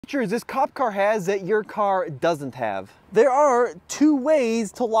Features this cop car has that your car doesn't have. There are two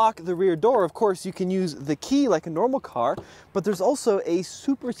ways to lock the rear door. Of course, you can use the key like a normal car, but there's also a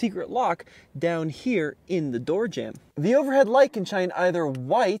super secret lock down here in the door jamb. The overhead light can shine either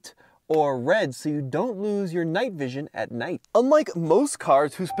white or red, so you don't lose your night vision at night. Unlike most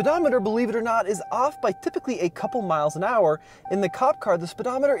cars whose speedometer, believe it or not, is off by typically a couple miles an hour, in the cop car the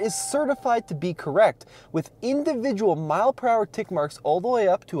speedometer is certified to be correct, with individual mile-per-hour tick marks all the way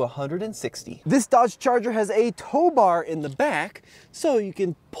up to 160. This Dodge Charger has a tow bar in the back, so you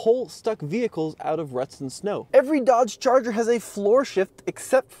can pull stuck vehicles out of ruts and snow. Every Dodge Charger has a floor shift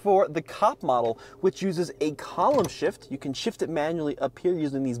except for the cop model, which uses a column shift. You can shift it manually up here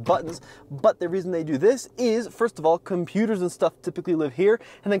using these buttons. But the reason they do this is, first of all, computers and stuff typically live here,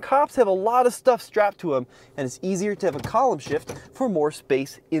 and then cops have a lot of stuff strapped to them, and it's easier to have a column shift for more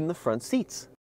space in the front seats.